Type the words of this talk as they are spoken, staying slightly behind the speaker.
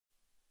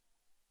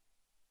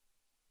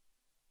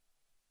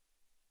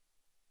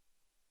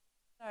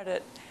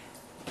Started.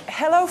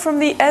 Hello from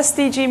the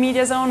SDG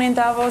Media Zone in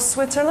Davos,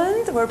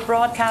 Switzerland. We're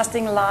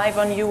broadcasting live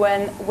on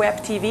UN Web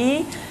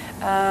TV,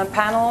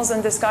 panels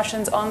and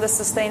discussions on the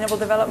Sustainable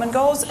Development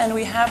Goals. And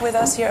we have with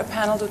us here a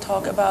panel to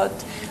talk about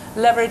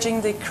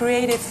leveraging the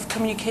creative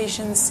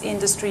communications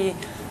industry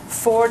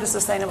for the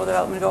Sustainable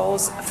Development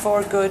Goals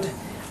for good.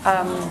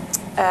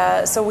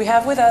 So we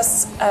have with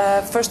us,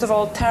 first of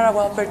all, Tara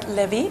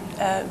Walpert-Levy,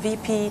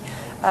 VP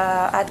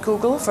at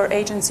Google for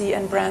Agency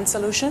and Brand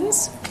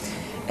Solutions.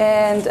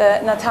 And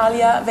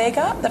Natalia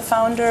Vega, the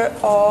founder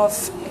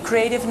of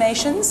Creative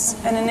Nations,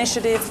 an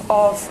initiative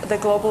of the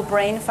Global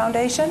Brain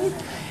Foundation.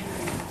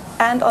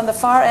 And on the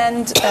far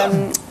end,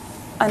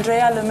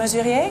 Andrea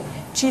Masurier,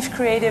 Chief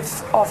Creative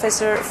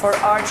Officer for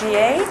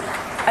RGA,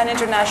 an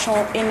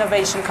international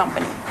innovation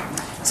company.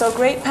 So a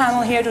great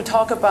panel here to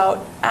talk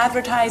about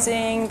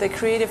advertising, the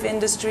creative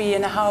industry,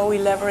 and how we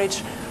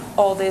leverage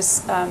all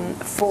this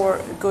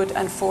for good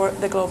and for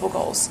the global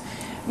goals.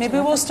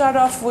 Maybe we'll start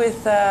off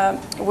with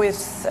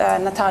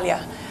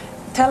Natalia.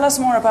 Tell us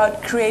more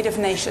about Creative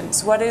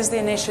Nations. What is the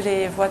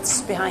initiative? What's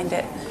behind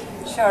it?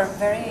 Sure.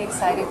 Very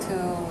excited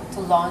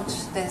to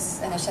launch this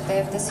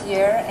initiative this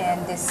year,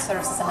 and this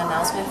serves as an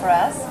announcement for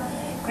us.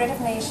 Creative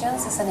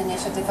Nations is an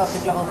initiative of the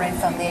Global Brain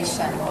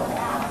Foundation.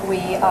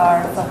 We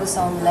are focused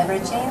on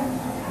leveraging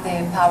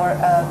the power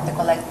of the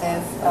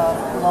collective of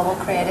global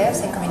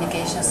creatives in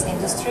communications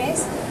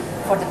industries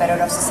for the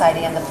better of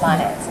society and the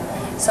planet.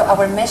 So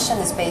our mission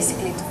is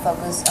basically to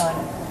focus on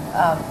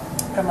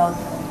promote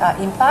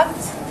impact,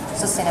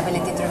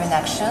 sustainability-driven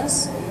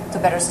actions to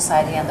better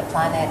society and the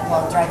planet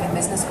while driving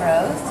business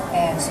growth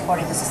and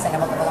supporting the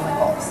Sustainable Development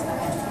Goals.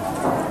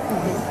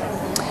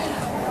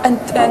 And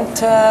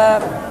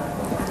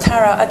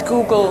Tara, at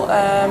Google,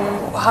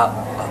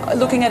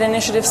 looking at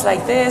initiatives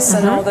like this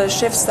and all the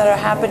shifts that are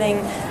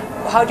happening,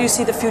 how do you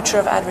see the future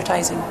of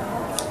advertising?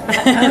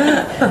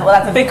 Well,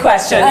 that's a big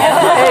question.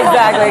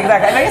 Exactly.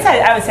 I guess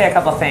I would say a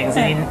couple things.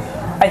 I mean,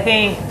 I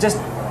think just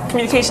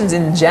communications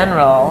in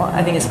general,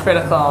 I think is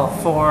critical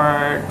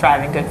for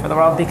driving good for the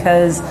world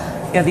because,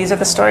 you know, these are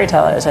the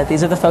storytellers, right?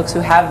 These are the folks who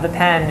have the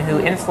pen, who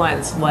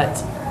influence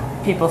what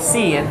people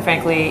see, and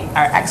frankly,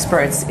 are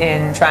experts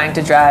in trying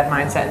to drive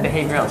mindset and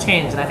behavioral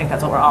change. And I think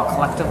that's what we're all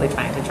collectively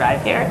trying to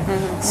drive here.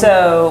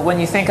 So when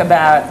you think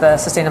about the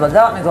Sustainable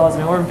Development Goals, I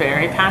mean, we're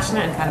very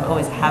passionate and kind of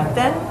always have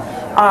been.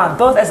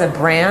 Both as a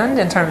brand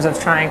in terms of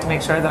trying to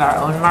make sure that our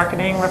own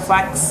marketing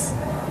reflects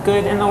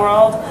good in the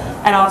world,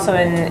 and also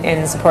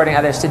in supporting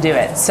others to do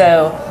it.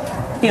 So,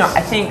 you know,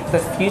 I think the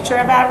future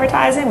of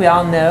advertising, we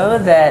all know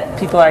that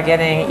people are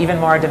getting even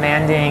more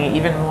demanding,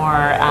 even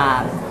more,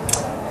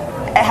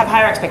 have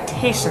higher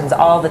expectations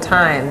all the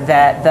time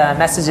that the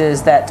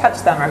messages that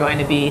touch them are going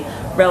to be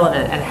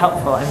relevant and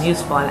helpful and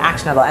useful and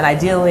actionable and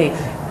ideally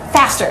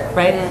faster,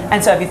 right?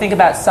 And so if you think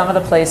about some of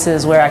the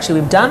places where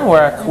actually we've done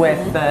work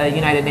with the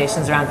United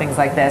Nations around things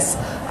like this,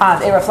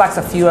 it reflects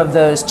a few of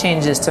those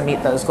changes to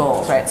meet those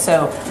goals, right?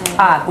 So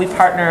we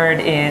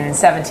partnered in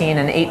 17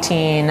 and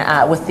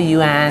 18 with the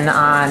UN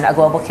on a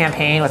global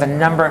campaign with a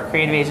number of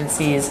creative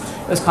agencies.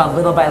 It was called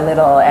Little by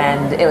Little,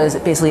 and it was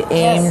basically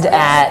aimed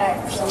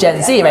at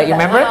Gen Z, right? You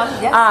remember?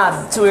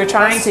 So we were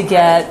trying to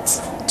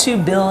get 2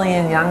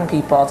 billion young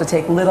people to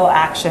take little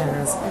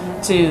actions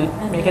to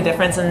make a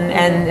difference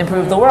and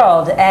improve the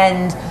world.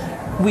 And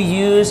we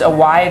use a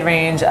wide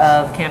range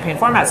of campaign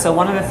formats. So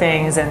one of the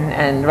things,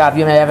 and Rob,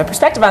 you may have a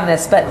perspective on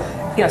this, but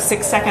you know,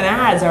 6-second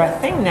ads are a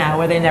thing now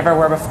where they never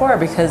were before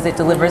because it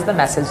delivers the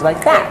message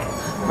like that.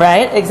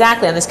 Right?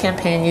 Exactly. And this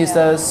campaign used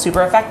those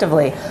super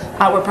effectively.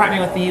 We're partnering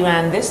with the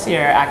UN this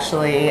year,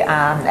 actually,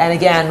 and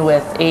again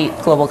with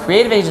 8 global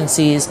creative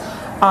agencies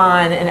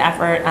on an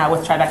effort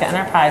with Tribeca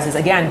Enterprises,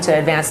 again, to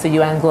advance the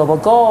UN global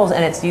goals,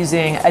 and it's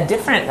using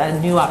a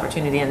new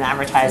opportunity in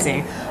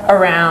advertising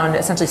around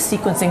essentially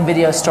sequencing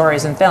video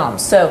stories and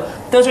films. So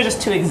those are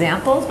just 2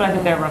 examples, but I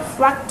think they're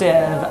reflective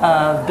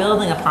of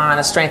building upon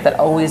a strength that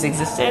always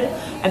existed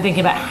and thinking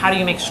about how do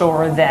you make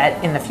sure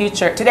that in the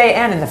future, today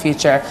and in the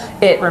future,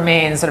 it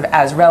remains sort of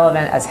as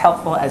relevant, as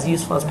helpful, as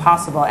useful as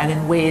possible, and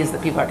in ways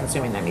that people are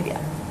consuming their media.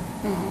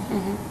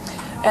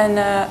 And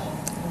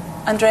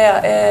Andrea,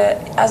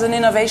 as an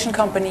innovation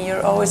company,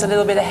 you're always a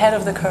little bit ahead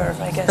of the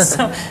curve, I guess.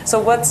 So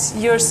what's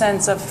your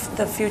sense of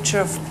the future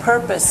of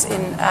purpose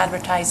in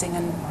advertising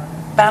and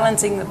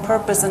balancing the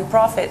purpose and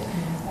profit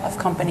of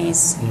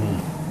companies?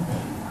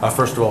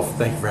 First of all,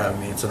 thank you for having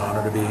me. It's an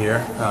honor to be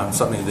here.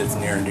 Something that's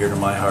near and dear to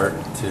my heart,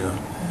 to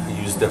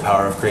use the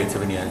power of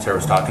creativity, and Tara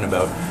was talking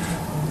about.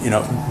 You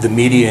know, the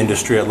media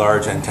industry at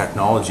large and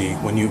technology,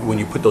 when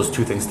you put those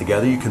 2 things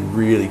together, you can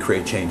really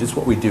create change. It's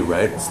what we do,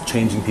 right? It's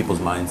changing people's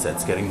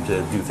mindsets, getting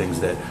to do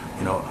things that,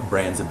 you know,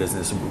 brands and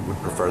business would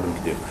prefer them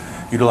to do.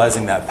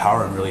 Utilizing that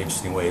power in really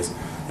interesting ways.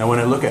 Now, when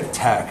I look at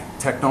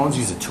technology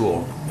is a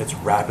tool. It's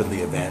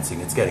rapidly advancing.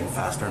 It's getting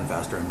faster and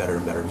faster and better,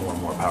 more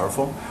and more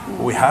powerful.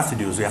 What we have to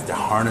do is we have to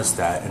harness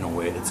that in a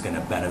way that's going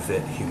to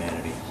benefit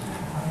humanity.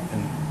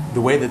 The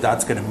way that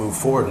that's going to move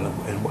forward,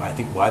 and I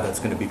think why that's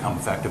going to become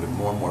effective and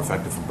more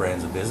effective for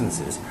brands and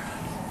businesses,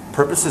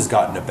 purpose has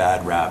gotten a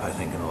bad rap, I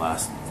think, in the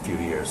last few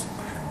years.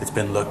 It's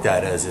been looked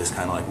at as this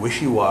kind of like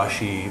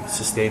wishy-washy,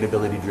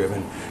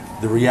 sustainability-driven.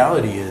 The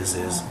reality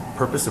is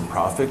purpose and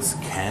profits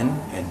can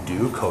and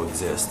do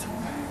coexist.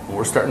 What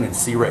we're starting to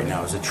see right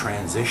now is a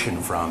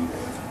transition from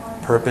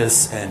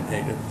purpose and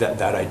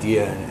that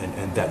idea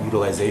and that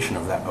utilization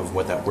of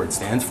what that word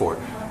stands for,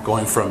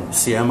 going from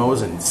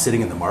CMOs and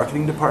sitting in the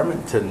marketing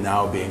department to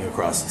now being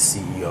across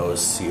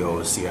CEOs,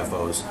 COs,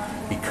 CFOs,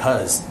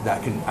 because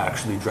that can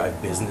actually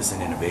drive business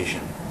and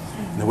innovation.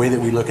 And the way that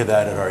we look at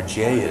that at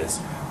RGA is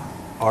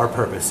our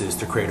purpose is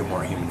to create a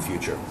more human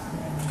future.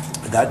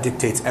 That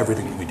dictates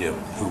everything that we do,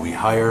 who we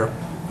hire,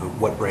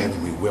 what brands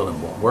we will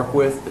and won't work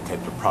with, the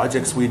type of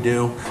projects we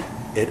do.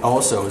 It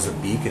also is a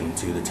beacon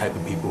to the type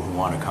of people who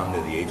want to come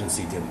to the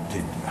agency to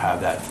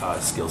have that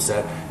skill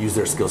set, use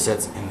their skill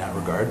sets in that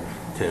regard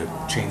to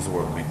change the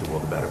world and make the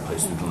world a better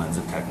place through the lens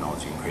of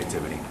technology and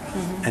creativity.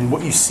 Mm-hmm. And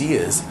what you see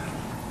is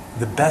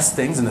the best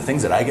things and the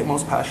things that I get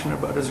most passionate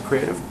about as a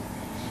creative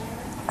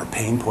are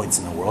pain points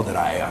in the world that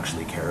I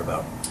actually care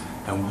about.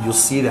 And you'll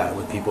see that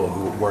with people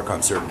who work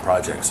on certain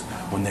projects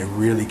when they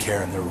really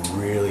care and they're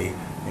really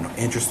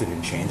interested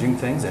in changing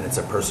things, and it's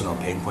a personal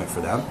pain point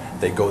for them.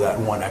 They go that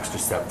one extra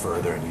step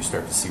further, and you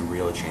start to see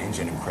real change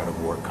and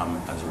incredible work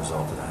come as a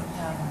result of that.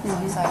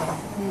 Yeah, exciting.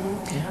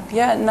 Mm-hmm.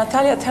 Yeah,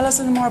 Natalia, tell us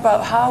a little more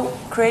about how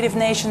Creative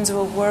Nations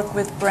will work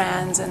with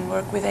brands and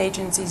work with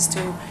agencies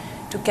to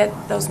get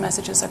those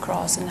messages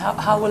across, and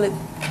how will it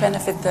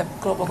benefit the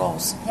global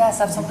goals?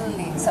 Yes,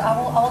 absolutely. So I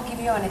will give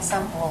you an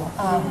example.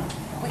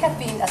 We have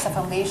been, as a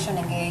foundation,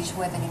 engaged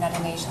with the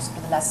United Nations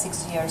for the last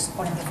 6 years,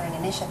 supporting different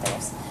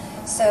initiatives.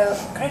 So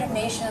Creative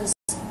Nations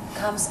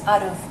comes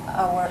out of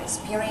our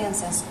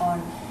experiences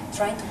on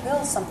trying to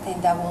build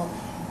something that will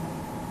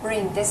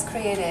bring these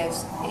creative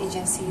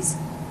agencies,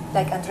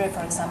 like Andre,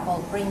 for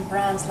example, bring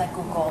brands like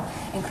Google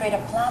and create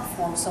a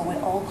platform so we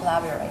all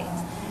collaborate.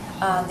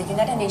 The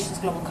United Nations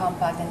Global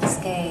Compact, in this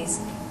case,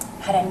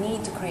 had a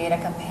need to create a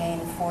campaign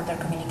for their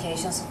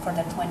communications for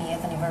their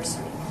 20th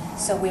anniversary.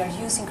 So we are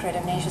using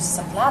Creative Nations as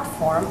a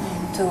platform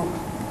to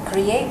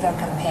create their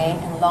campaign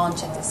and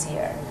launch it this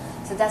year.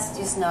 So that's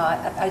just not,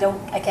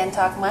 I can't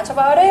talk much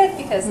about it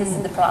because it's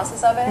in the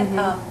process of it.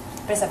 But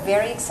it's a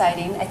very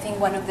exciting, I think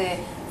one of the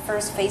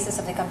first phases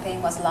of the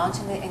campaign was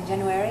launched in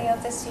January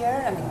of this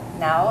year. I mean,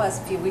 now, as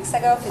a few days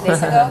ago,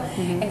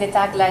 and the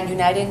tagline,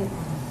 uniting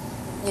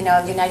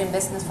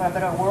business for a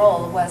better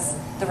world, was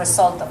the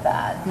result of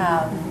that.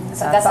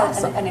 So that's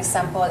awesome. an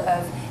example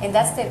of, and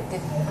that's the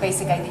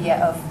basic idea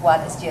of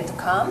what is yet to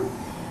come.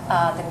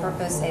 The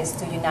purpose is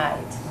to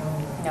unite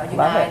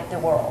the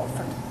world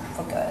for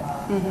good.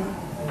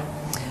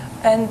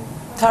 And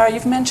Tara,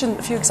 you've mentioned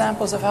a few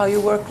examples of how you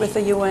work with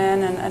the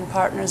UN and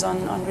partners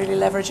on really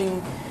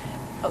leveraging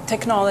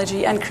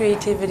technology and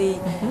creativity.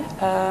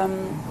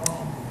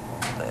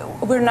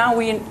 We're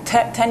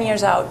 10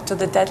 years out to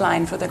the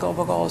deadline for the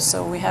global goals,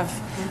 so we have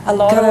a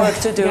lot of work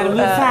to do. Move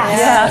fast.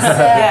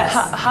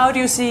 Yes. How do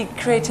you see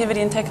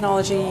creativity and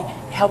technology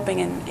helping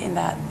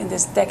in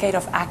this decade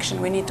of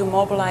action? We need to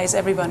mobilize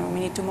everyone. We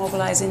need to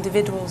mobilize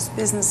individuals,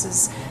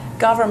 businesses,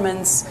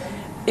 governments,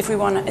 if we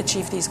want to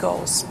achieve these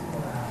goals.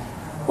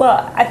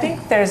 Well, I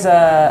think there's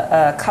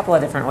a couple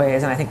of different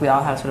ways, and I think we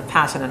all have sort of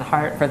passion and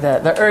heart for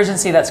the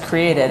urgency that's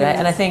created.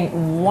 And I think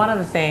one of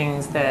the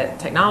things that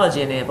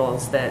technology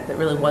enables that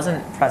really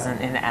wasn't present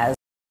in as